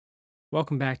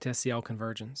Welcome back to SEL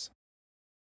Convergence.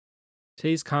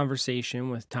 Today's conversation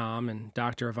with Tom and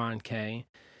Dr. Yvonne Kaye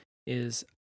is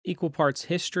equal parts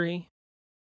history,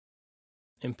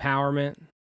 empowerment,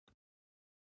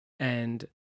 and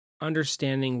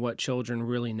understanding what children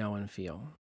really know and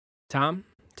feel. Tom,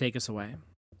 take us away.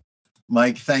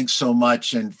 Mike, thanks so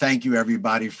much. And thank you,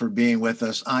 everybody, for being with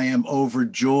us. I am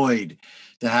overjoyed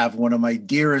to have one of my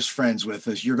dearest friends with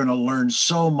us. You're going to learn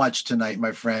so much tonight,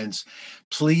 my friends.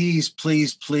 Please,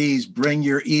 please, please bring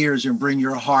your ears and bring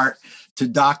your heart to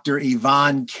Dr.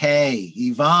 Yvonne Kaye.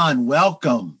 Yvonne,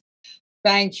 welcome.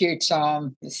 Thank you,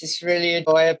 Tom. This is really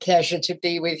a pleasure to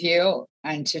be with you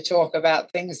and to talk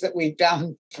about things that we've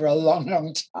done for a long,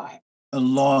 long time. A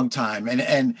long time.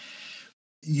 And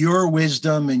your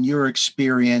wisdom and your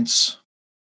experience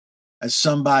as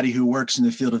somebody who works in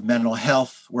the field of mental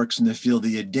health, works in the field of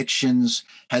the addictions,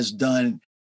 has done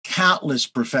countless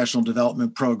professional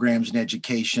development programs and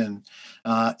education.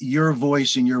 Your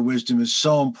voice and your wisdom is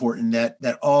so important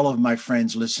that all of my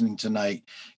friends listening tonight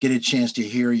get a chance to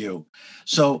hear you.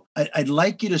 So I'd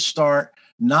like you to start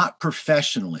not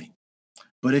professionally,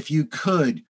 but if you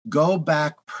could go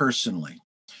back personally.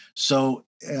 So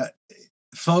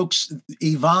folks,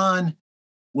 Yvonne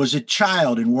was a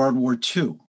child in World War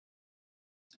II.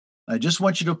 I just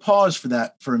want you to pause for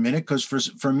that for a minute, because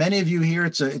for many of you here,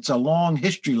 it's a long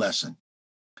history lesson.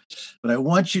 But I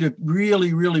want you to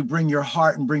really, really bring your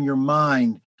heart and bring your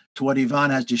mind to what Yvonne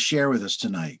has to share with us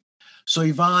tonight. So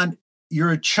Yvonne,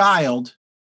 you're a child.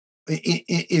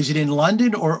 Is it in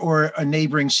London or a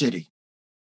neighboring city?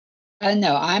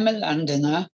 No, I'm a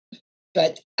Londoner,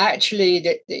 but actually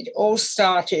it all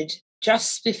started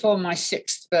just before my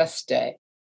 6th birthday.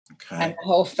 Okay. And the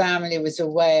whole family was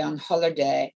away on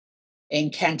holiday in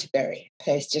Canterbury, a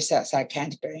place just outside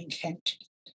Canterbury in Kent.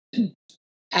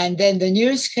 And then the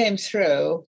news came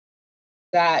through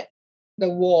that the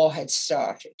war had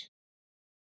started.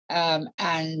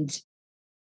 And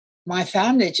my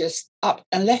family just up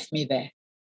and left me there.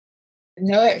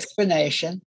 No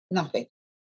explanation, nothing.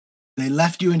 They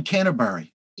left you in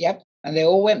Canterbury? Yep. And they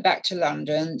all went back to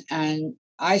London. And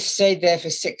I stayed there for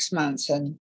 6 months.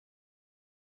 And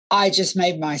I just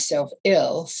made myself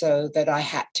ill so that I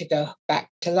had to go back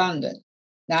to London.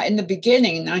 Now, in the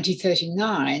beginning, in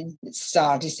 1939, it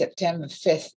started September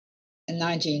 5th,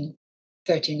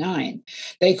 1939.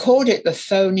 They called it the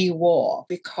phony war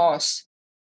because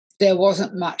there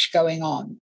wasn't much going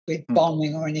on with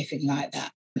bombing or anything like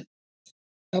that.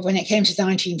 But when it came to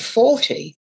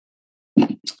 1940,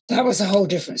 that was a whole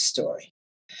different story.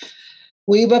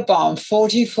 We were bombed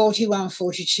 40, 41,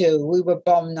 42. We were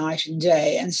bombed night and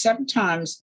day. And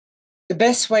sometimes the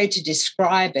best way to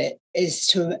describe it is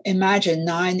to imagine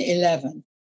 9/11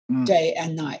 day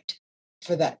and night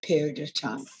for that period of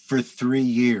time. For 3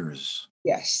 years.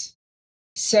 Yes.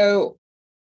 So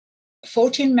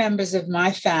 14 members of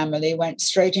my family went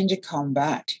straight into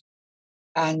combat.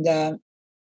 And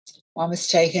one was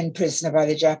taken prisoner by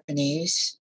the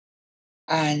Japanese.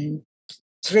 And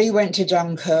 3 went to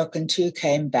Dunkirk and 2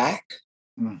 came back.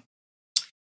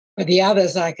 But the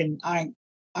others, I've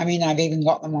even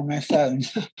got them on my phone.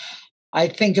 I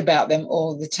think about them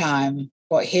all the time,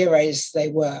 what heroes they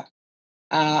were.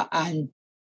 And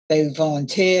they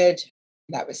volunteered.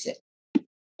 That was it.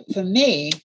 For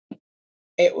me,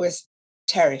 it was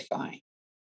terrifying.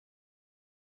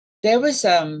 There was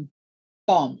a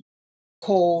bomb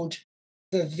called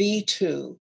the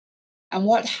V2. And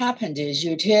what happened is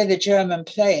you'd hear the German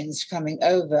planes coming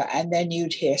over, and then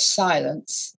you'd hear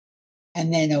silence,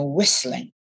 and then a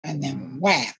whistling, and then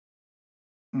wham.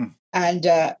 And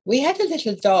we had a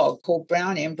little dog called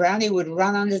Brownie, and Brownie would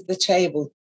run under the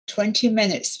table 20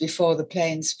 minutes before the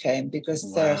planes came,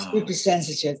 because they're super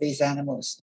sensitive, these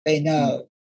animals. They know.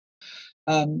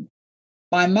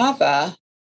 My mother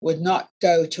would not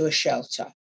go to a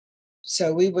shelter.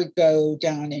 So we would go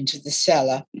down into the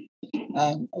cellar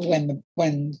when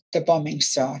the bombing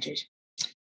started.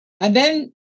 And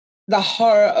then the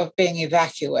horror of being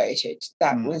evacuated,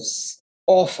 that was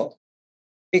awful,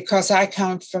 because I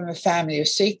come from a family of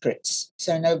secrets.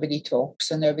 So nobody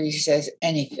talks and nobody says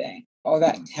anything. Or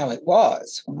that's how it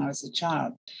was when I was a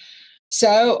child.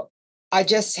 So I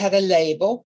just had a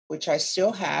label, which I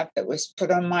still have, that was put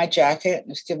on my jacket and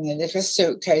was given a little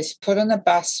suitcase, put on a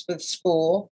bus with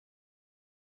school.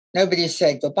 Nobody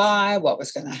said goodbye, what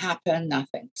was going to happen,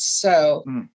 nothing. So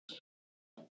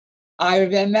I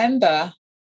remember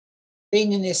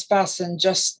being in this bus and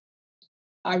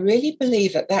I really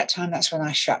believe at that time that's when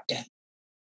I shut down.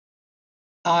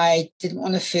 I didn't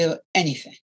want to feel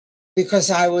anything because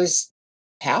I was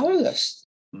powerless.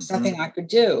 There's nothing I could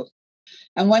do.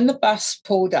 And when the bus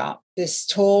pulled up, this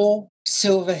tall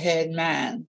silver-haired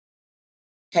man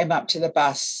came up to the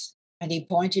bus and he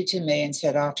pointed to me and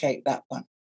said, "I'll take that one."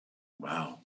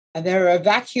 Wow. And there are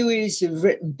evacuees who've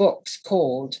written books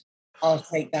called "I'll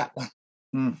Take That One."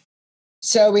 Hmm.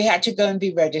 So we had to go and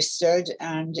be registered,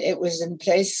 and it was in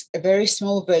a very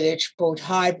small village called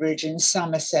Highbridge in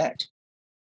Somerset.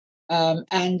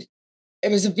 And it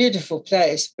was a beautiful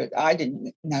place, but I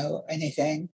didn't know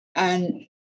anything. And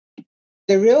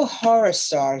the real horror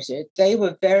started. They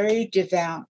were very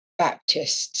devout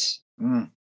Baptists. Hmm.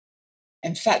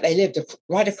 In fact, they lived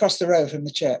right across the road from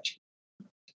the church.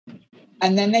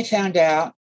 And then they found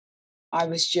out I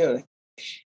was Jewish.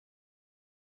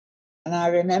 And I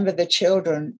remember the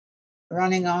children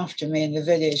running after me in the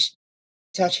village,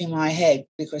 touching my head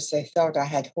because they thought I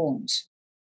had horns.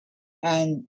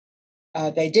 And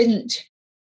they didn't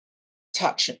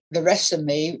touch the rest of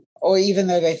me, or even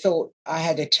though they thought I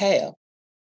had a tail,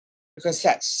 because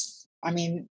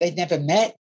they'd never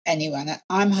met anyone.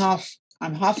 I'm half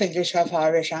English, half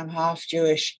Irish. I'm half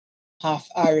Jewish, half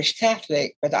Irish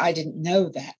Catholic, but I didn't know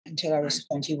that until I was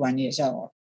 21 years old.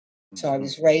 So I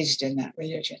was raised in that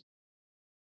religion.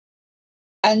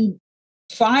 And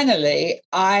finally,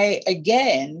 I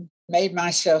again made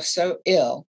myself so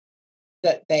ill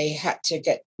that they had to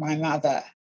get my mother,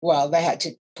 they had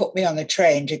to put me on the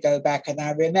train to go back. And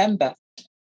I remember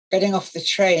getting off the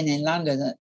train in London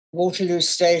at Waterloo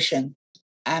Station,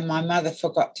 and my mother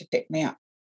forgot to pick me up.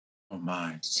 Oh,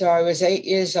 my. So I was 8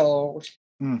 years old.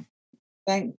 Mm.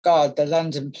 Thank God the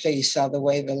London police are the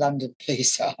way the London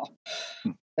police are.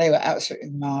 Mm. They were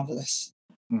absolutely marvelous.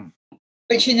 Mm.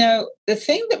 But, the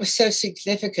thing that was so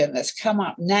significant that's come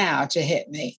up now to hit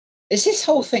me is this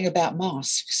whole thing about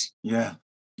masks. Yeah,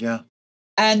 yeah.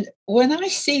 And when I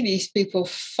see these people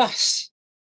fuss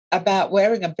about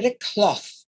wearing a bit of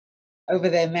cloth over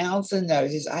their mouths and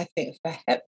noses, I think, for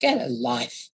heck, get a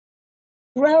life.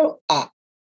 Grow up.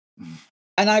 Mm.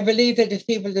 And I believe that if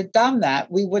people had done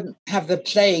that, we wouldn't have the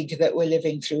plague that we're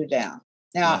living through now.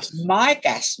 Now, Yes. my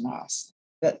gas mask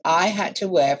that I had to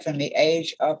wear from the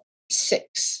age of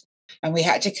 6, and we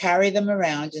had to carry them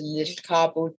around in a little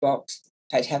cardboard box,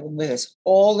 had to have them with us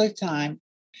all the time.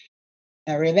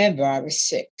 Now, remember, I was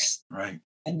 6. Right.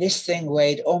 And this thing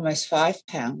weighed almost 5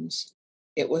 pounds.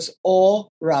 It was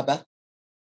all rubber.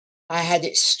 I had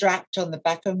it strapped on the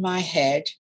back of my head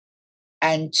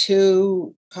and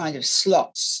 2 kind of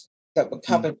slots that were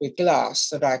covered with glass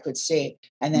that I could see,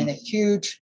 and then a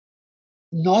huge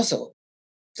nozzle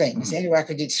thing, is the only way I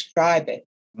could describe it.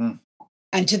 Mm.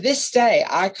 And to this day,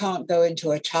 I can't go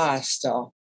into a tire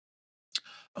store.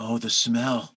 Oh, the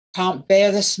smell. Can't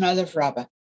bear the smell of rubber.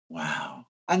 Wow.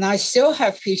 And I still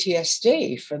have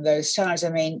PTSD from those times. I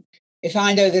mean, if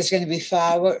I know there's going to be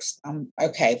fireworks, I'm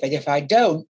okay. But if I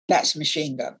don't, that's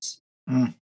machine guns.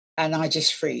 Mm. And I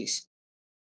just freeze,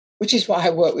 which is why I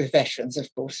work with veterans.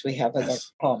 Of course, we have a lot in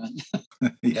common.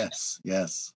 Yes,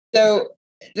 yes. So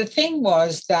the thing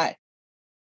was that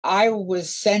I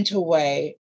was sent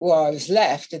away, I was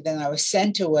left, and then I was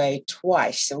sent away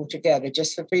twice altogether,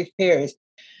 just for brief periods.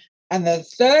 And the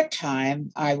third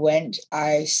time I went,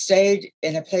 I stayed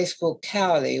in a place called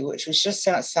Cowley, which was just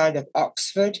outside of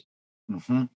Oxford,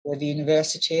 where the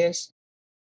university is.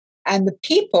 And the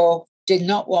people did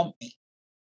not want me.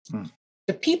 Mm.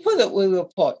 The people that we were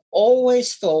put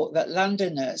always thought that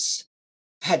Londoners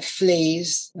had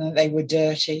fleas and they were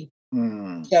dirty.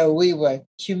 Mm. So we were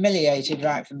humiliated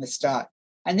right from the start.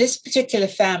 And this particular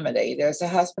family, there was a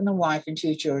husband and wife and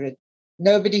 2 children.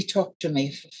 Nobody talked to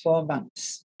me for 4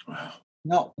 months. Wow.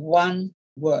 Not one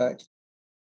word.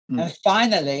 Mm. And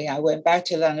finally, I went back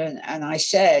to London and I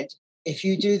said, if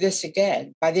you do this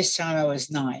again, by this time I was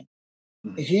 9,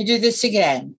 if you do this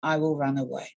again, I will run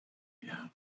away. Yeah.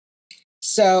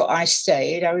 So I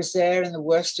stayed. I was there in the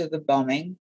worst of the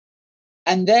bombing.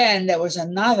 And then there was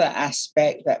another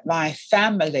aspect that my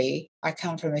family, I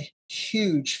come from a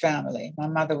huge family. My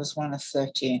mother was one of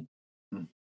 13.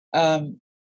 Mm.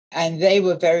 And they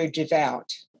were very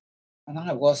devout. And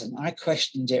I wasn't. I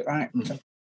questioned it right from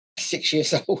 6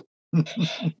 years old.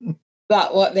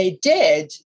 But what they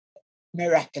did,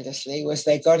 miraculously, was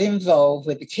they got involved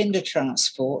with the kinder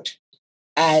transport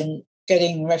and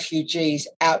getting refugees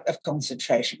out of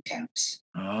concentration camps.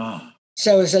 Oh.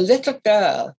 So as a little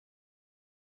girl,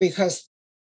 because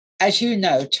as you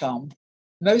know, Tom,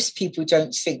 most people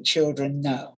don't think children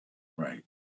know. Right.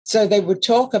 So they would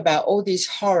talk about all these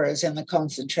horrors in the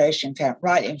concentration camp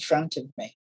right in front of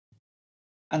me.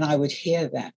 And I would hear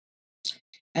that.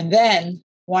 And then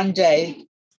one day,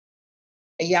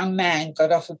 a young man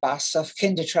got off a bus off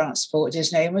kinder transport.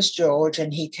 His name was George,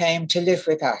 and he came to live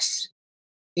with us.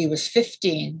 He was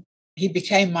 15. He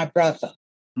became my brother.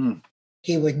 Hmm.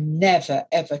 He would never,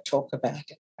 ever talk about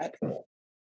it at all.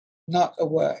 Not a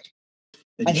word.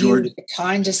 And he was the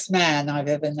kindest man I've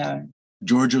ever known.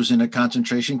 George was in a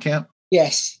concentration camp?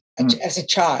 Yes, as a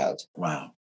child.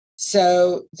 Wow.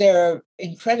 So there are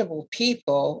incredible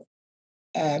people,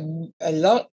 a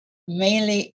lot,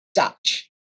 mainly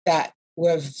Dutch, that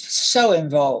were so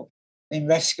involved in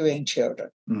rescuing children.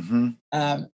 Mm-hmm.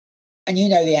 And you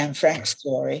know the Anne Frank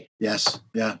story. Yes,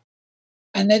 yeah.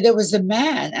 And then there was a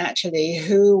man, actually,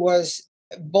 who was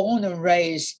born and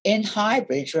raised in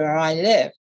Highbridge, where I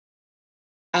live.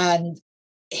 And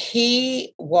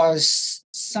he was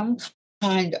some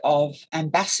kind of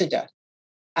ambassador.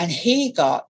 And he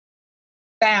got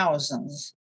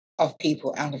thousands of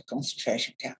people out of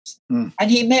concentration camps. Mm. And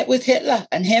he met with Hitler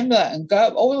and Himmler and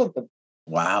Goebbels, all of them.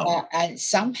 Wow. And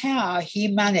somehow he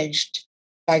managed,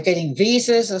 by getting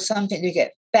visas or something, to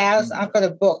get thousands. I've got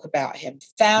a book about him,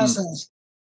 thousands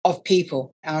of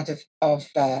people out of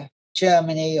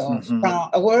Germany or France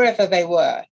or wherever they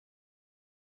were.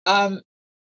 And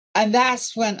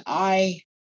that's when I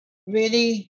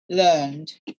really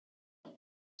learned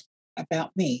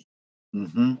about me.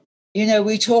 Mm-hmm. You know,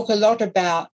 we talk a lot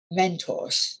about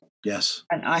mentors. Yes.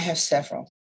 And I have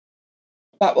several.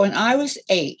 But when I was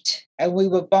 8 and we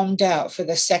were bombed out for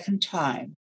the second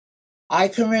time, I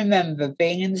can remember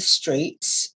being in the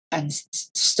streets and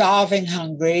starving,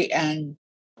 hungry, and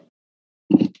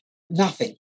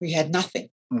nothing. We had nothing.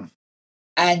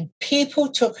 And people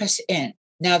took us in.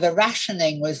 Now, the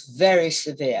rationing was very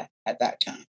severe at that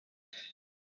time.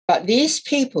 But these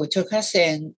people took us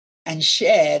in and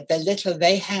shared the little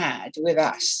they had with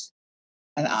us.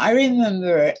 And I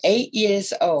remember at 8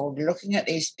 years old looking at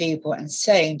these people and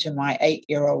saying to my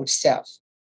 8-year-old self,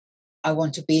 I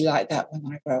want to be like that when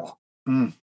I grow up.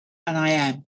 And I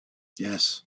am.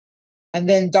 Yes. And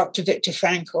then Dr. Viktor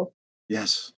Frankl.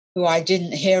 Yes. Who I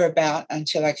didn't hear about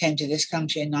until I came to this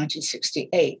country in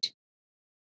 1968,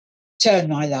 turned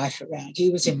my life around. He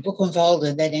was in Buchenwald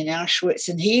and then in Auschwitz.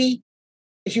 And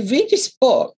if you read his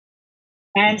book,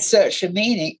 Man's Search for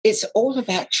Meaning, it's all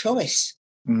about choice.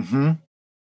 Mm-hmm.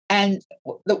 And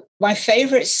my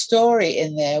favorite story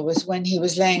in there was when he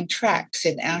was laying tracks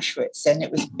in Auschwitz and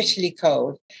it was bitterly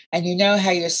cold. And you know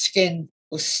how your skin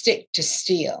will stick to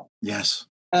steel. Yes.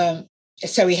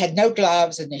 So he had no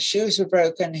gloves and his shoes were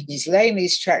broken and he's laying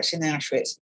these tracks in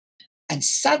Auschwitz. And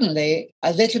suddenly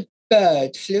a little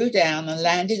bird flew down and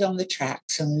landed on the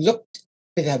tracks and looked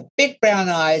with her big brown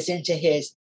eyes into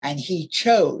his. And he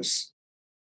chose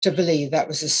to believe that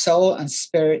was the soul and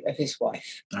spirit of his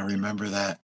wife. I remember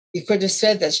that. He could have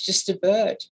said that's just a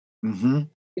bird, but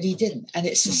he didn't. And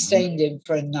it sustained him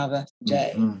for another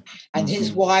day. And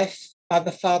his wife,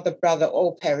 mother, father, brother,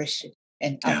 all perished.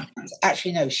 And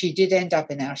actually, no, she did end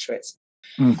up in Auschwitz.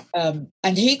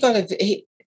 And he got the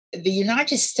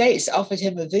United States offered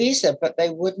him a visa, but they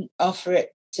wouldn't offer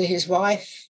it to his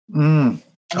wife and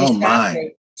his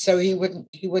family. So he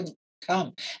wouldn't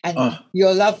come. And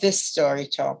you'll love this story,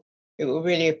 Tom. It will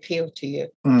really appeal to you.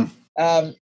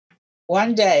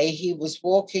 One day he was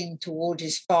walking toward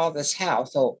his father's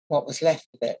house, or what was left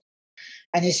of it.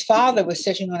 And his father was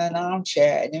sitting on an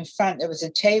armchair, and in front there was a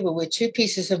table with 2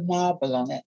 pieces of marble on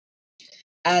it.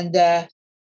 And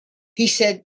he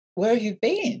said, where have you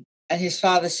been? And his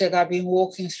father said, I've been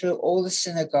walking through all the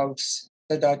synagogues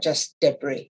that are just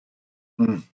debris.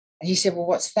 And he said, well,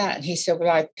 what's that? And he said,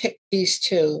 well, I picked these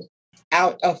 2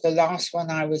 out of the last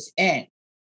one I was in.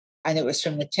 And it was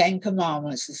from the 10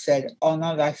 Commandments that said,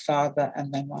 honor thy father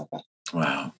and thy mother.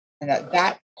 Wow. And at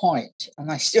that point,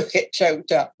 and I still get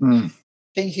choked up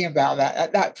thinking about that,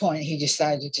 at that point, he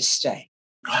decided to stay.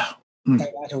 Wow. No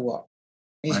matter what.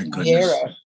 He's my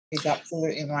hero. He's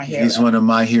absolutely my hero. He's one of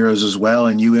my heroes as well.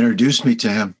 And you introduced me to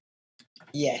him.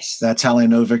 Yes. That's how I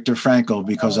know Viktor Frankl,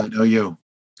 because I know you.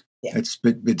 Yeah. It's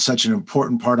been such an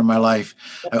important part of my life.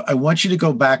 I want you to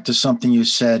go back to something you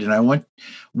said, and I want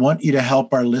you to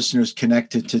help our listeners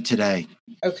connect it to today.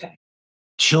 Okay.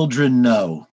 Children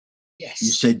know. Yes. You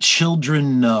said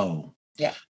children know.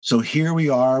 Yeah. So here we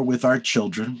are with our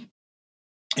children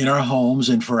in our homes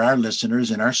and for our listeners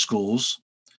in our schools.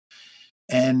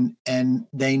 And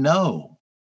they know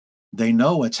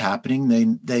what's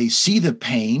happening. They see the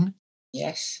pain.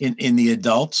 Yes. In the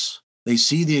adults. They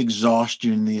see the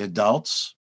exhaustion in the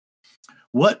adults.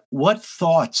 What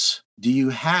thoughts do you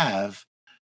have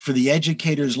for the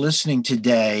educators listening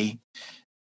today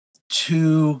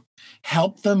to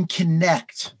help them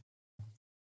connect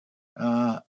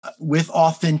with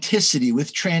authenticity,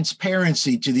 with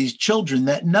transparency to these children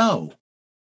that know?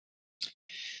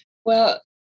 Well,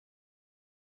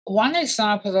 one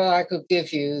example that I could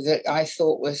give you that I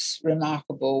thought was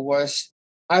remarkable was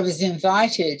I was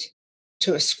invited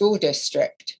to a school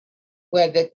district where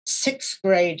the 6th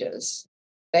graders,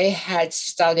 they had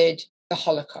studied the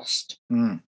Holocaust.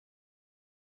 Mm.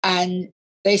 And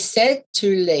they said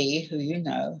to Lee, who you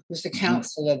know, who's the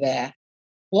counselor there,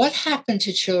 what happened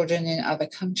to children in other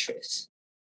countries?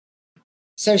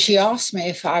 So she asked me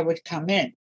if I would come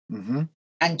in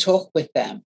and talk with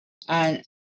them. And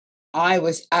I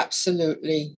was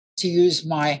absolutely, to use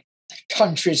my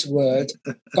country's word,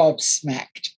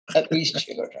 gobsmacked at these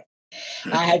children.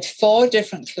 I had 4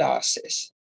 different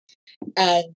classes,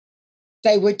 and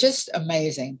they were just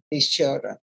amazing, these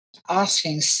children,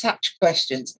 asking such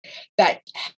questions that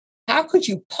how could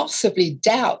you possibly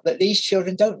doubt that these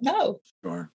children don't know?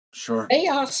 Sure. They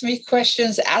asked me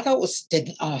questions adults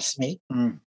didn't ask me.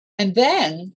 And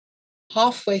then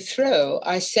halfway through,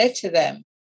 I said to them,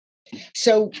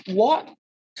 so what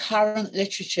current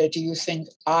literature do you think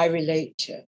I relate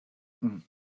to?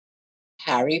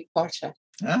 Harry Potter.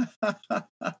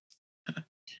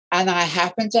 And I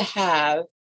happen to have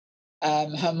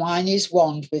Hermione's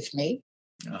wand with me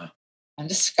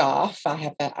and a scarf. I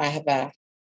have a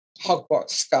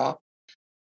Hogwarts scarf.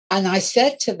 And I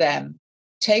said to them,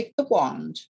 take the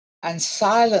wand and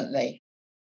silently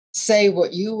say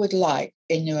what you would like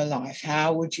in your life.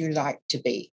 How would you like to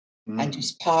be? And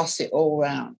just pass it all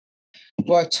around.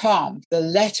 Well, Tom, the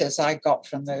letters I got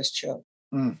from those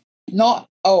children, not,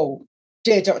 oh,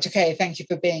 dear Dr. K, thank you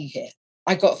for being here.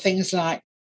 I got things like,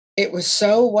 it was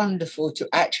so wonderful to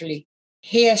actually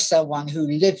hear someone who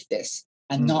lived this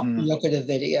and not look at a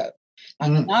video.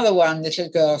 And another one, little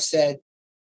girl said,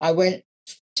 I went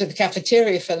to the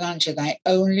cafeteria for lunch and I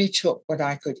only took what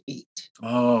I could eat.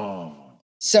 Oh.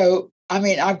 So, I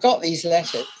mean, I've got these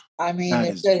letters. I mean,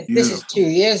 this is 2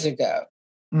 years ago.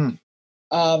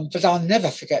 But I'll never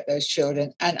forget those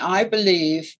children. And I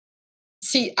believe,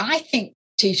 I think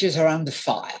teachers are under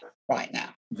fire right now.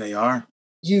 They are.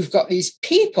 You've got these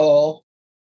people,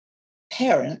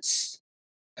 parents,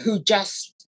 who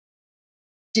just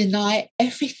deny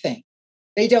everything.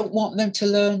 They don't want them to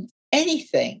learn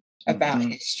anything about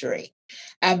history.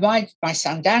 And my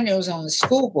son Daniel's on the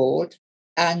school board,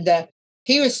 and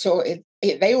he was taught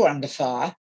they were under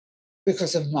fire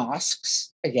because of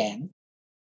masks again.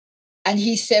 And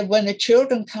he said when the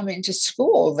children come into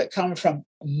school that come from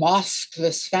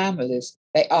maskless families,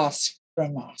 they ask for a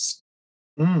mask.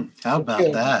 How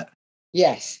about that?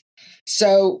 Yes.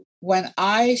 So when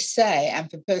I say, and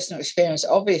from personal experience,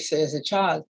 obviously as a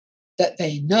child, that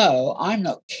they know, I'm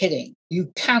not kidding.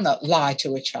 You cannot lie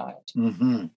to a child.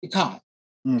 You can't.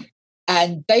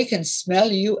 And they can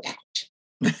smell you out.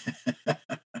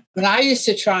 When I used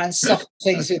to try and soften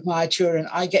things with my children,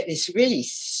 I get this really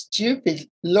stupid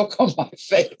look on my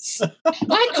face.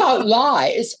 I can't lie.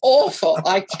 It's awful.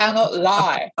 I cannot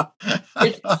lie.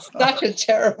 It's such a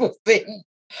terrible thing.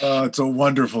 It's a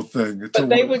wonderful thing. But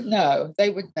they would know. They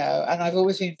would know. And I've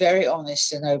always been very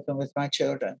honest and open with my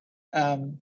children.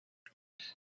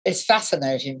 It's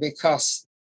fascinating because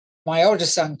my older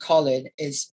son, Colin,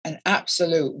 is an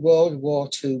absolute World War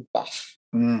II buff.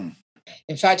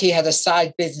 In fact, he had a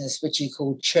side business which he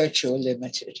called Churchill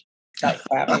Limited.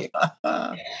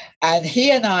 And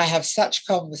he and I have such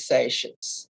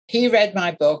conversations. He read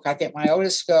my book. I think my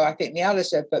oldest girl, I think the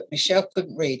others read, but Michelle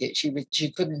couldn't read it.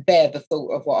 She couldn't bear the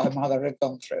thought of what her mother had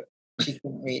gone through. She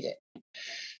couldn't read it.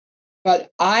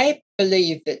 But I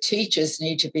believe that teachers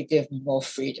need to be given more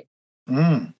freedom.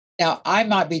 Now, I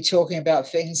might be talking about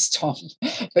things, Tom,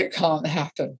 that can't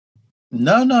happen.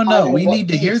 No. We need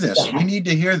to hear this. We need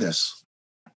to hear this.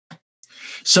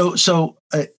 So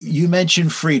you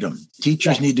mentioned freedom.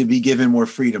 Teachers need to be given more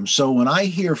freedom. So when I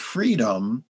hear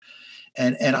freedom,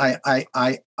 and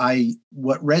I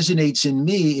what resonates in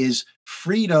me is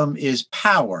freedom is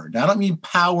power. Now, I don't mean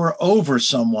power over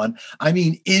someone. I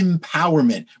mean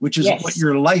empowerment, which is what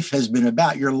your life has been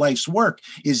about. Your life's work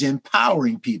is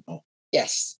empowering people.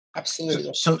 Yes.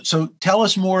 Absolutely. So tell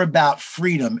us more about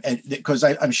freedom, because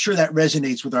I'm sure that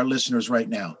resonates with our listeners right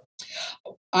now.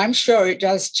 I'm sure it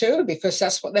does too, because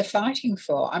that's what they're fighting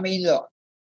for. I mean, look,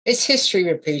 it's history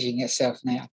repeating itself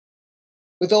now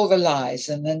with all the lies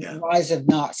and then the rise of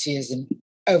Nazism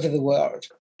over the world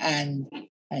and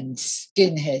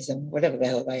skinheads and whatever the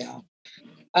hell they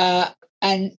are.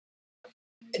 And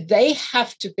they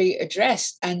have to be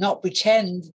addressed and not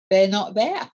pretend they're not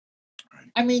there.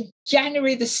 I mean,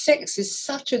 January the 6th is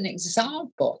such an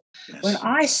example. Yes. When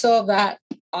I saw that,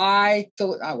 I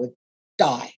thought I would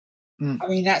die. I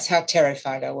mean, that's how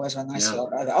terrified I was when I saw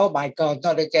it. I thought, oh, my God,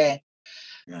 not again.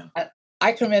 Yeah.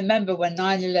 I can remember when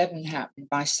 9/11 happened,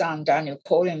 my son Daniel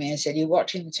calling me and said, "You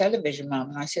watching the television, Mum?"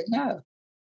 And I said, "No."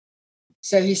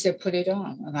 So he said, put it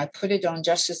on. And I put it on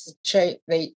just as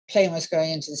the plane was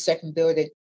going into the second building.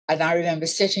 And I remember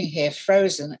sitting here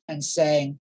frozen and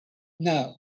saying,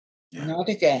 no, not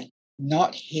again,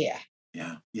 not here.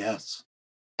 Yeah. Yes.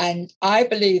 And I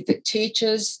believe that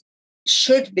teachers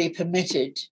should be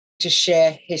permitted to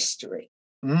share history.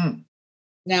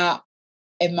 Now,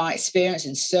 in my experience,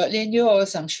 and certainly in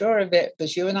yours, I'm sure of it,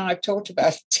 because you and I have talked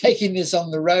about taking this on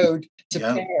the road to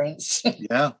parents.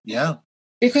 Yeah.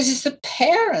 Because it's the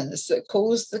parents that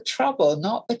cause the trouble,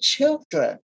 not the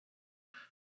children.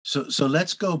 So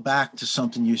let's go back to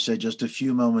something you said just a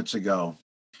few moments ago.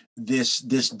 This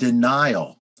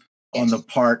denial on the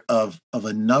part of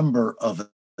a number of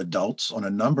adults, on a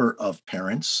number of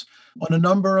parents, on a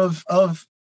number of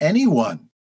anyone.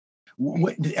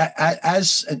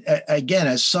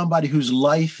 As somebody whose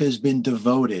life has been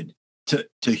devoted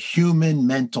to human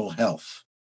mental health,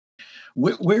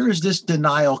 where is this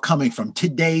denial coming from?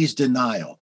 Today's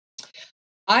denial.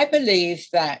 I believe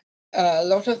that a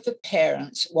lot of the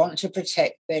parents want to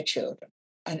protect their children.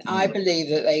 And I believe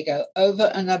that they go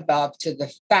over and above to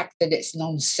the fact that it's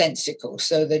nonsensical,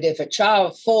 so that if a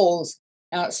child falls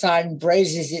outside and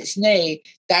grazes its knee,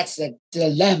 that's a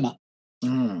dilemma.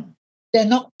 They're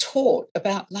not taught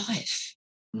about life.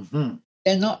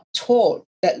 They're not taught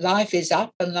that life is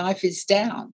up and life is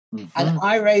down. And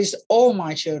I raised all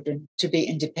my children to be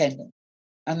independent,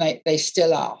 and they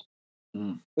still are,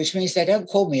 which means they don't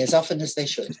call me as often as they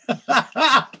should.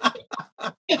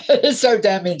 They're so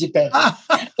damn independent.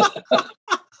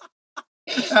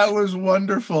 That was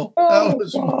wonderful. That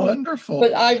was wonderful.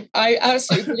 But I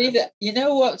absolutely believe that. You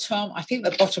know what, Tom? I think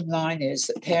the bottom line is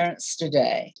that parents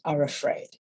today are afraid.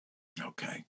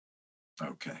 Okay.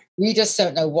 We just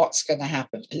don't know what's going to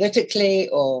happen politically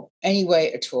or any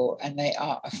way at all, and they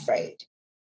are afraid.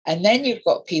 And then you've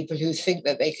got people who think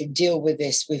that they can deal with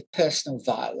this with personal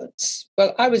violence.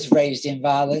 Well, I was raised in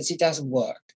violence. It doesn't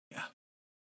work. Yeah.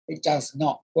 It does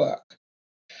not work.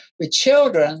 With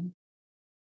children,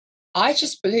 I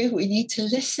just believe we need to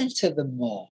listen to them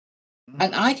more.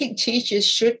 And I think teachers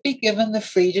should be given the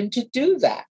freedom to do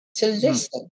that, to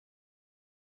listen.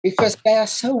 Because they are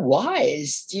so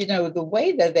wise, the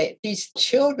way that these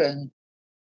children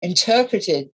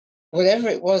interpreted whatever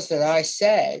it was that I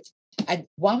said. And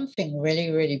one thing really,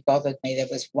 really bothered me. There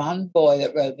was one boy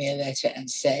that wrote me a letter and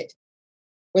said,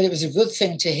 well, it was a good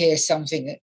thing to hear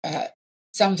something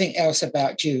else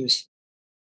about Jews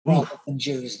rather than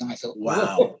Jews. And I thought,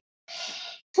 wow.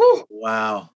 Whew.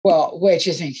 Wow. Well, where do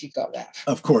you think he got that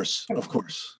from? Of course.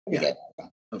 Yeah.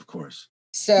 Of course.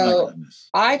 So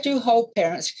I do hold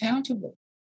parents accountable.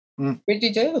 Really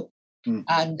do.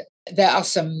 And there are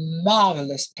some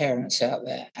marvelous parents out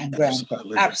there and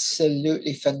grandparents,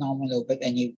 absolutely phenomenal. But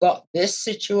then you've got this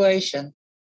situation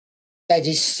that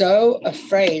is so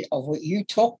afraid of what you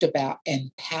talked about,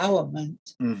 empowerment,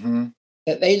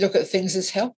 that they look at things as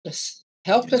helpless.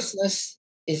 Helplessness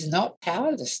is not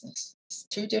powerlessness. It's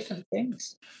two different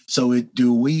things. So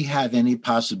do we have any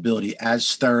possibility as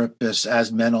therapists,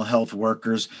 as mental health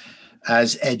workers,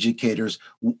 as educators,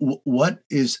 where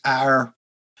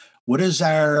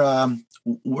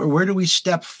do we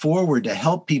step forward to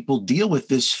help people deal with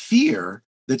this fear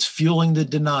that's fueling the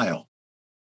denial?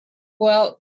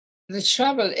 Well, the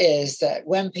trouble is that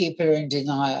when people are in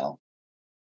denial,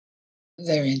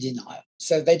 they're in denial.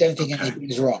 So they don't think anything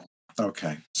is wrong.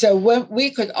 Okay. So when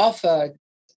we could offer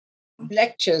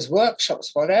lectures, workshops,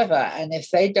 whatever, and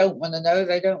if they don't want to know,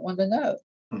 they don't want to know.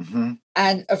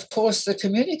 And of course, the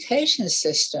communication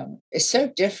system is so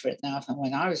different now from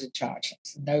when I was in charge.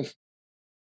 No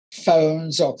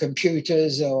phones or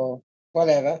computers or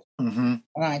whatever. And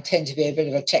I tend to be a bit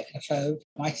of a technophobe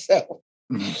myself.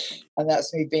 And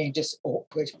that's me being just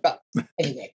awkward. But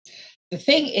anyway, the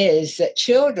thing is that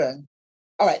children,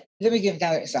 all right, let me give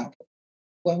another example.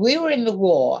 When we were in the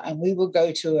war and we would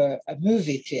go to a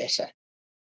movie theater,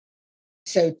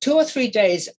 so 2 or 3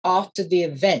 days after the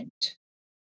event,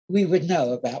 we would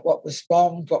know about what was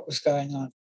bombed, what was going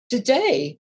on.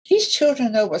 Today, these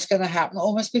children know what's going to happen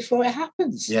almost before it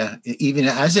happens. Yeah, even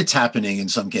as it's happening in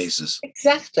some cases.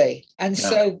 Exactly. And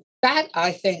so that,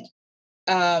 I think,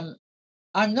 I'm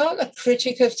not a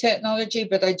critic of technology,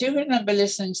 but I do remember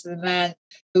listening to the man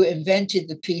who invented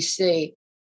the PC,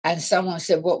 and someone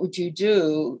said, what would you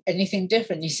do? Anything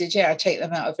different? He said, yeah, I take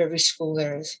them out of every school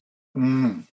there is.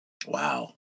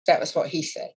 Wow. That was what he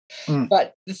said.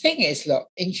 But the thing is, look,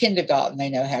 in kindergarten, they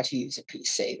know how to use a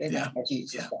PC. They know how to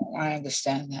use a phone. I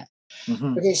understand that.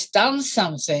 But it's done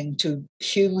something to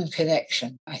human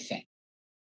connection, I think.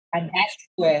 And that's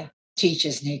where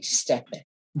teachers need to step in.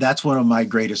 That's one of my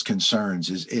greatest concerns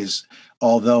is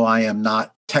although I am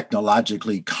not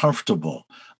technologically comfortable,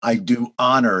 I do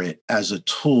honor it as a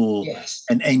tool. Yes.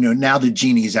 And now the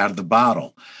genie is out of the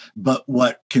bottle. But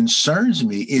what concerns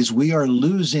me is we are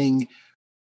losing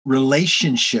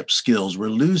relationship skills. We're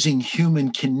losing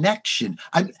human connection.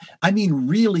 I mean,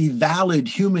 really valid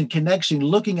human connection,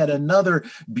 looking at another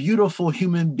beautiful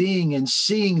human being and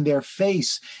seeing their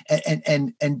face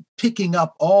and picking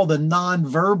up all the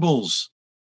nonverbals.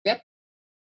 Yep.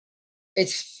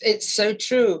 It's so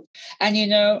true.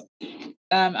 And,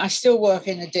 I still work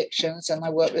in addictions and I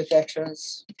work with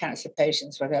veterans, cancer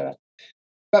patients, whatever.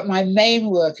 But my main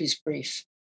work is grief.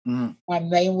 Mm. My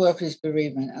main work is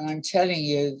bereavement. And I'm telling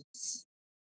you,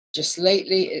 just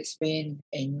lately, it's been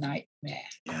a nightmare.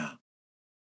 Yeah.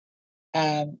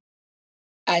 And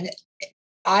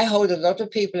I hold a lot of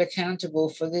people accountable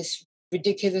for this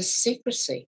ridiculous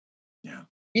secrecy. Yeah.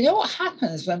 You know what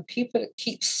happens when people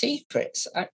keep secrets?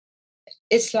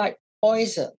 It's like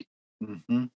poison.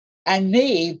 Mm-hmm. And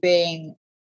me being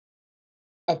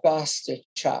a bastard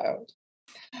child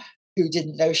who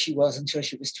didn't know she was until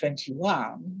she was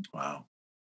 21. Wow.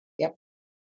 Yep.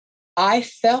 I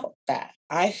felt that.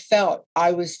 I felt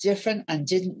I was different and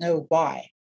didn't know why.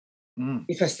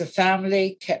 Because the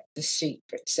family kept the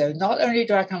secret. So not only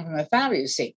do I come from a family of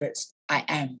secrets, I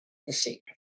am the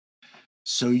secret.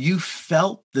 So you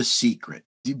felt the secret.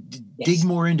 Yes. Dig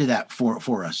more into that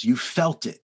for us. You felt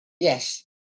it. Yes.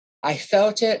 I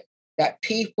felt it, that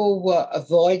people were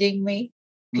avoiding me.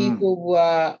 People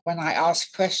were, when I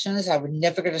asked questions, I would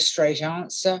never get a straight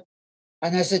answer.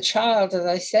 And as a child, as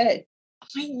I said,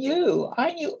 I knew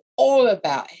all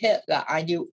about Hitler. I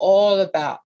knew all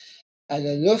about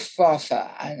the Luftwaffe,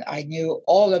 and I knew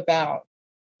all about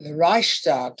the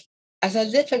Reichstag as a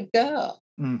little girl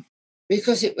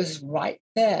because it was right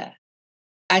there.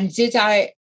 And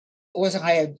was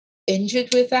I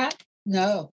injured with that?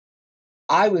 No.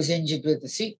 I was injured with the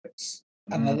secrets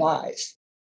and the lies.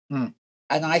 And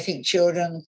I think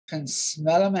children can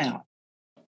smell them out.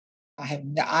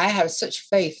 I have such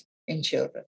faith in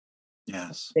children.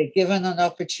 Yes. They're given an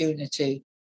opportunity,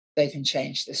 they can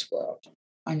change this world.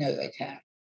 I know they can.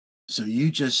 So you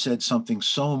just said something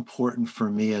so important for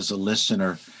me as a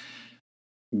listener.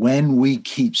 When we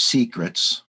keep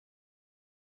secrets,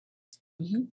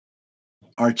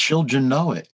 our children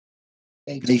know it.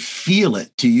 They feel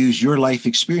it, to use your life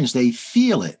experience. They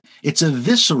feel it. It's a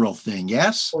visceral thing,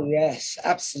 yes? Oh, yes,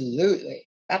 absolutely.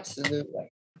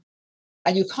 Absolutely.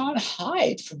 And you can't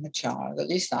hide from a child. At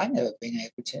least I've never been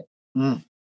able to.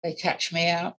 They catch me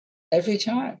out every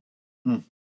time.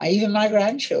 Even my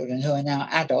grandchildren, who are now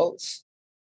adults.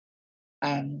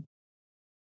 And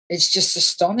it's just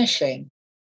astonishing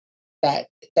that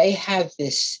they have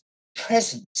this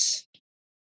presence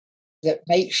that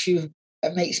makes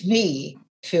me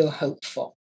feel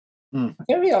hopeful.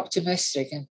 Very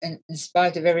optimistic in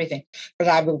spite of everything. But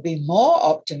I will be more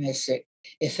optimistic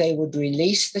if they would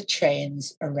release the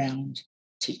chains around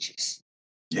teachers.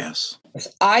 Yes.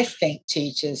 Because I think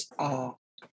teachers are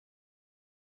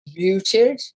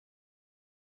muted.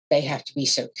 They have to be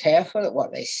so careful at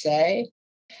what they say.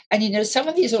 And, some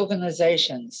of these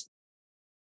organizations,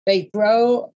 they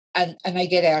grow and they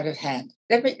get out of hand.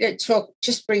 Let me talk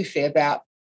just briefly about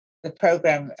the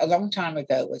program a long time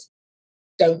ago was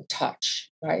Don't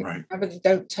Touch, right? Remember the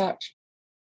Don't Touch?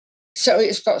 So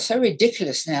it's got so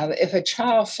ridiculous now that if a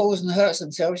child falls and hurts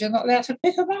themselves, you're not allowed to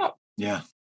pick them up. Yeah.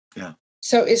 Yeah.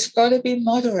 So it's got to be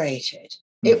moderated.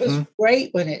 It was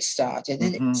great when it started,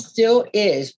 and it still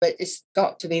is, but it's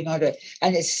got to be moderated.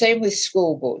 And it's the same with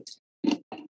school boards.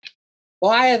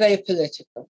 Why are they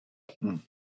political?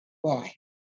 Why?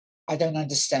 I don't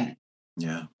understand.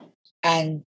 Yeah.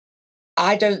 And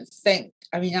I don't think,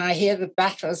 I hear the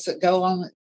battles that go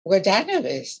on where Daniel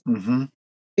is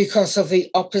because of the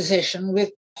opposition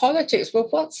with politics. Well,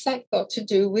 what's that got to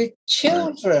do with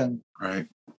children? Right.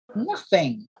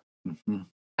 Nothing.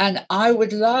 And I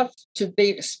would love to be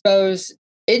exposed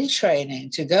in training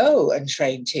to go and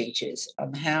train teachers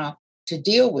on how to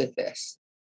deal with this.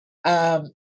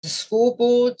 The school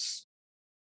boards,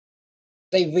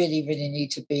 they really, really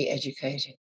need to be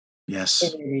educated. Yes.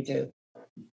 They really do.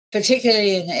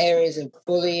 Particularly in areas of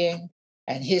bullying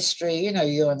and history.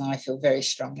 You and I feel very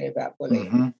strongly about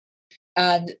bullying.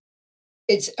 And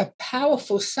it's a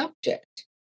powerful subject.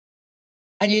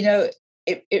 And,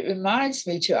 it reminds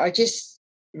me too, I just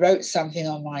wrote something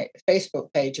on my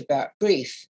Facebook page about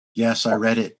grief. Yes, I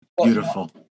read it.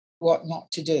 Beautiful. What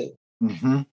not to do.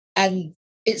 And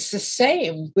it's the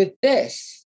same with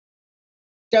this.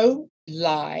 Don't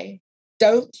lie.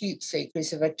 Don't keep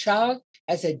secrets. If a child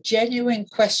has a genuine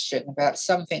question about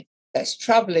something that's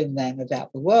troubling them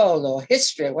about the world or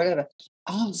history or whatever,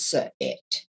 answer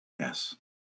it. Yes.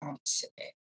 Answer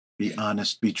it. Be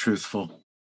honest, be truthful.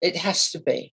 It has to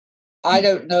be. I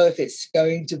don't know if it's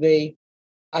going to be.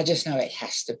 I just know it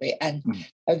has to be. And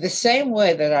the same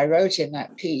way that I wrote in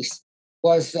that piece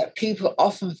was that people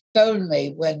often phone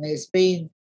me when there's been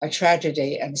a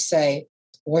tragedy and say,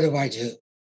 what do I do?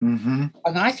 Mm-hmm.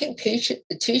 And I think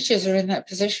teachers are in that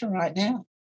position right now.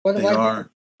 What do They I are. do?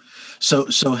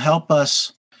 So help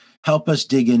us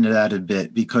dig into that a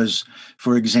bit, because,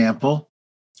 for example,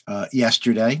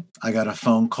 yesterday I got a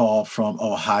phone call from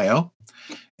Ohio,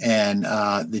 and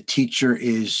the teacher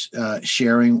is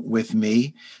sharing with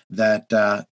me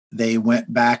that they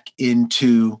went back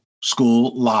into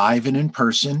school live and in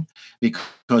person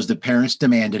because the parents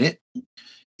demanded it,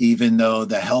 even though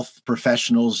the health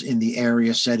professionals in the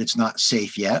area said it's not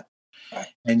safe yet. Right.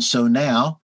 And so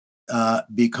now,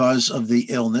 because of the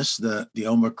illness, the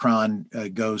Omicron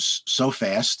goes so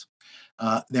fast,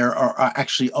 there are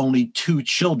actually only 2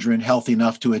 children healthy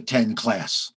enough to attend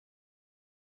class.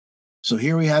 So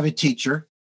here we have a teacher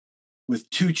with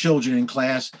 2 children in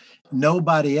class.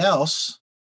 Nobody else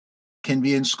can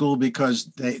be in school because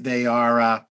they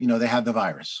are, they have the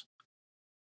virus.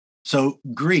 So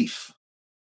grief.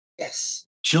 Yes.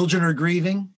 Children are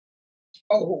grieving.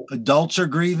 Oh, Adults are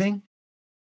grieving.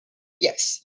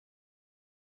 yes.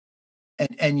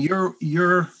 And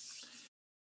your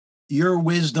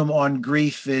wisdom on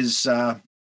grief is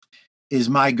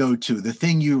my go-to. The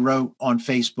thing you wrote on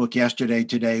Facebook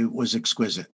today was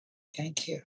exquisite. Thank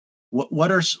you.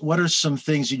 What are some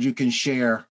things that you can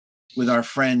share with our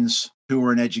friends who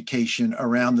are in education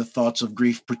around the thoughts of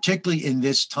grief, particularly in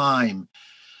this time,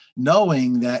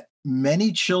 knowing that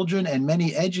many children and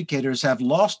many educators have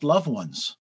lost loved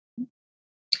ones?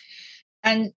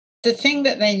 And the thing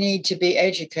that they need to be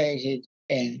educated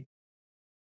in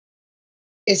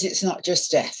is it's not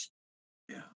just death.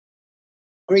 Yeah.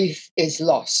 Grief is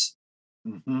loss.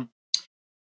 Mm-hmm.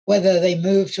 Whether they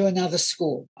move to another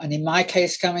school, and in my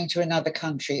case, coming to another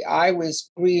country, I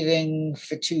was grieving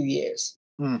for 2 years.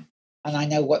 And I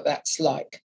know what that's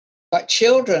like. But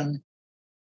children,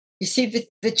 you see,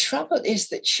 the trouble is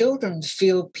that children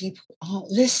feel people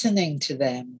aren't listening to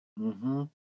them. Mm-hmm.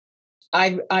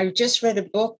 I just read a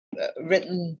book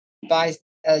written by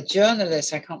a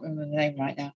journalist, I can't remember the name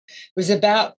right now. It was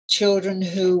about children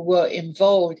who were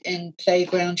involved in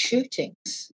playground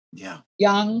shootings. Yeah.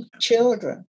 Young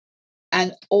children.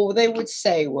 And all they would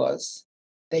say was,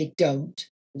 they don't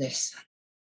listen.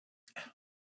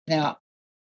 Now,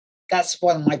 that's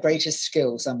one of my greatest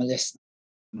skills. I'm a listener.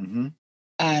 Mm-hmm.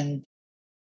 And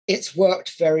it's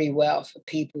worked very well for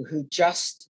people who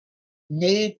just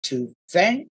need to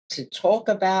vent, to talk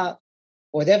about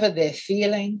whatever they're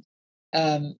feeling,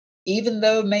 even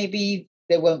though maybe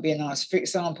there won't be an answer. For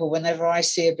example, whenever I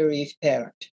see a bereaved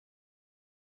parent,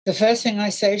 the first thing I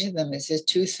say to them is there's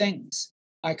 2 things.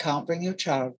 I can't bring your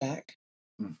child back.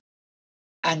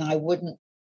 And I wouldn't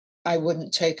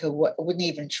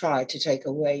even try to take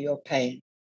away your pain,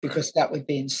 because that would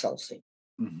be insulting.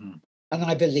 Mm-hmm. And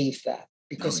I believe that,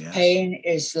 because yes. pain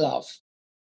is love.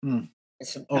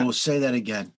 Say that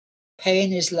again.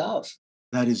 Pain is love.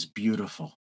 That is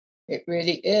beautiful. It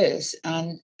really is.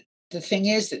 And the thing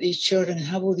is that these children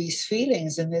have all these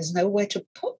feelings and there's nowhere to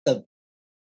put them,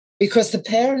 because the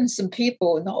parents and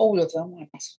people, not all of them, I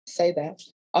must say that,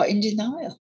 are in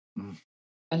denial.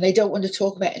 And they don't want to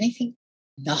talk about anything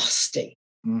nasty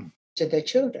to their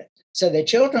children. So their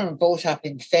children are brought up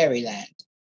in fairyland,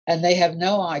 and they have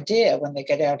no idea when they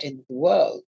get out into the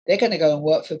world, they're going to go and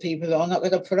work for people who are not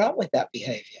going to put up with that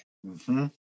behavior. Mm-hmm.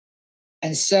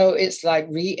 And so it's like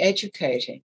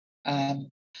re-educating.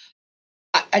 And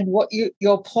what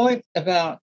your point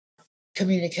about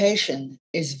communication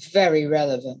is very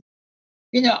relevant.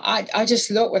 I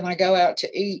just look when I go out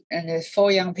to eat and there's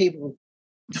 4 young people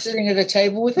sitting at a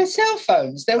table with their cell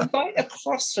phones. They're right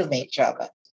across from each other.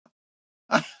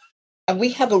 And we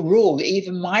have a rule,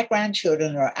 even my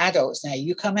grandchildren are adults now.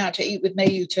 You come out to eat with me,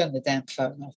 you turn the damn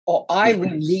phone off, or I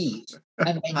will leave.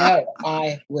 And they know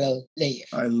I will leave.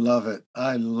 I love it.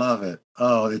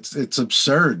 Oh, it's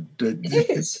absurd. It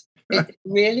is. It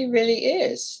really, really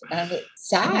is. And it's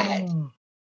sad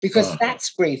because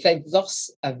that's grief. They've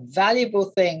lost a valuable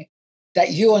thing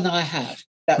that you and I have.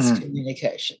 That's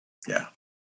communication. Yeah.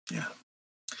 Yeah.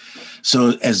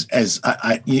 So as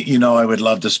I would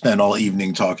love to spend all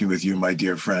evening talking with you, my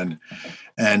dear friend.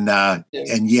 And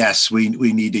yes, we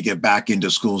need to get back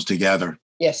into schools together.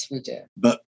 Yes, we do.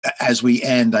 But as we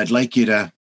end, I'd like you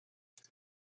to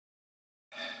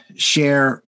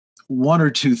share 1 or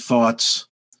 2 thoughts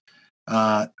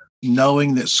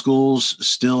knowing that schools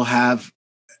still have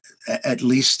at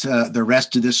least the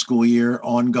rest of this school year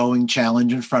ongoing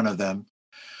challenge in front of them,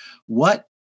 what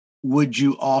would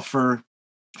you offer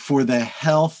for the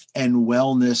health and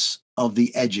wellness of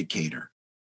the educator?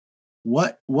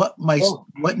 What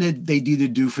need they need to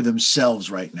do for themselves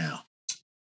right now?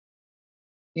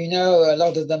 You know, a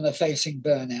lot of them are facing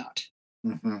burnout.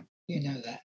 Mm-hmm. You know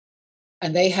that.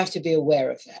 And they have to be aware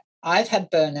of that. I've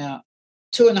had burnout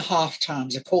 2.5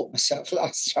 times. I caught myself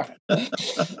last time.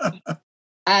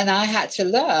 And I had to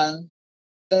learn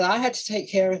that I had to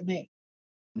take care of me.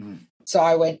 Mm-hmm. So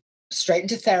I went straight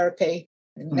into therapy,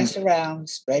 didn't mess around,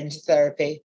 straight into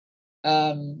therapy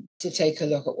to take a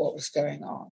look at what was going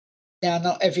on. Now,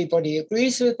 not everybody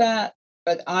agrees with that,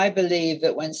 but I believe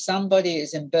that when somebody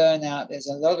is in burnout, there's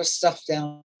a lot of stuff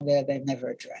down there they've never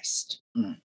addressed.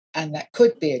 And that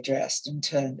could be addressed and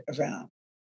turned around.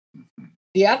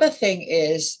 The other thing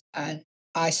is, and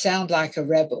I sound like a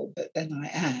rebel, but then I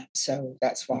am, so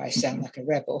that's why I sound like a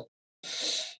rebel.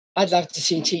 I'd love to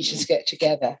see teachers get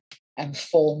together and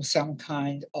form some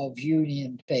kind of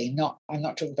union thing. I'm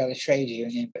not talking about a trade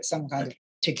union, but some kind of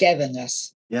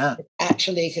togetherness. Yeah. That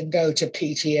actually can go to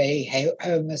PTA,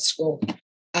 home school,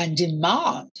 and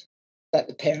demand that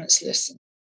the parents listen.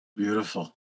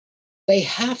 Beautiful. They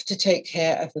have to take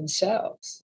care of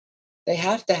themselves. They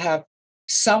have to have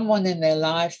someone in their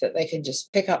life that they can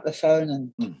just pick up the phone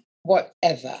and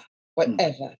whatever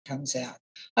comes out.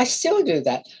 I still do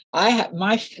that. I have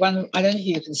my one. I don't know if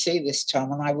you can see this,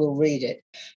 Tom, and I will read it.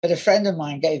 But a friend of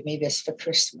mine gave me this for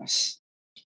Christmas.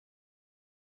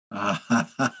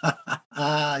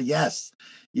 Yes,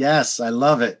 I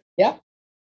love it. Yeah,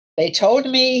 they told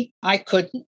me I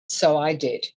couldn't, so I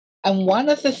did. And one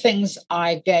of the things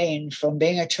I gained from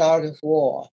being a child of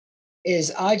war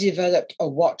is I developed a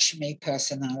watch me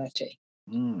personality.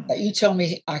 That you tell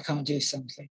me I can't do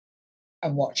something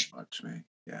and watch me.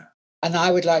 Yeah. And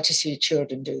I would like to see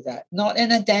children do that, not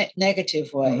in a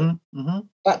negative way,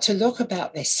 but to look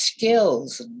about their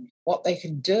skills and what they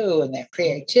can do and their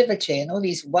creativity and all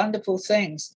these wonderful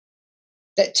things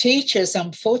that teachers,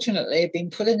 unfortunately, have been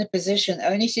put in a position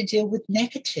only to deal with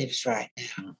negatives right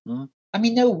now. I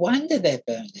mean, no wonder they're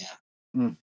burned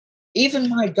out. Even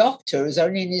my doctor, who's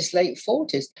only in his late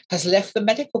 40s, has left the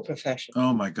medical profession.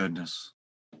 Oh, my goodness.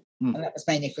 And that was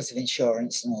mainly because of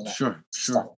insurance and all that. Sure.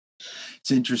 Stuff. It's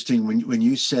interesting when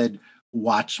you said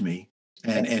watch me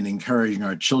and encouraging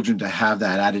our children to have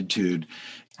that attitude,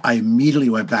 I immediately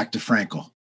went back to Frankl.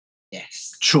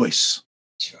 Yes. Choice.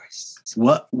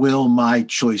 What will my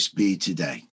choice be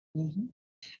today? And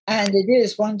it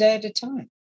is one day at a time.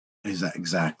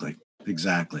 Exactly.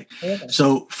 Really?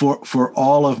 So for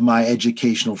all of my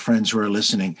educational friends who are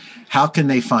listening, how can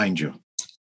they find you?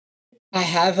 I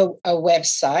have a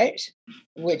website,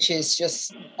 which is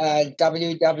just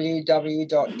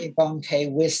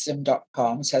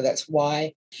www.yvonnekwisdom.com. So that's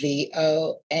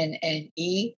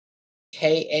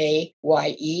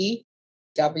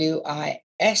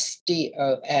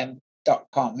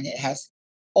YVONNEKAYEWISDOM.com. And it has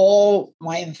all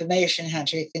my information, how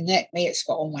to connect me. It's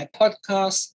got all my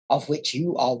podcasts, of which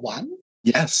you are one.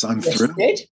 Yes, I'm thrilled.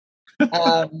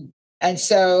 And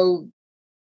so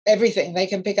everything, they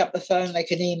can pick up the phone, they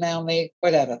can email me,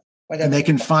 whatever. And they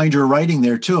can find your writing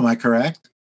there too. Am I correct?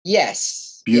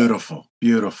 Yes. Beautiful.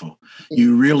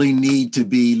 You really need to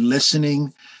be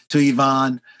listening to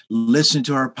Yvonne, listen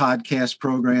to her podcast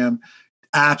program,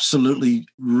 absolutely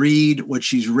read what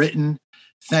she's written.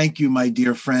 Thank you, my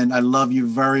dear friend. I love you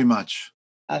very much.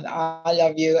 And I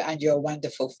love you and your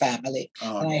wonderful family.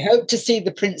 And I hope to see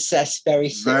the princess very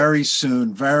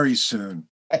soon. Very soon.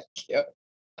 Thank you.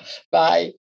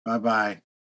 Bye. Bye-bye.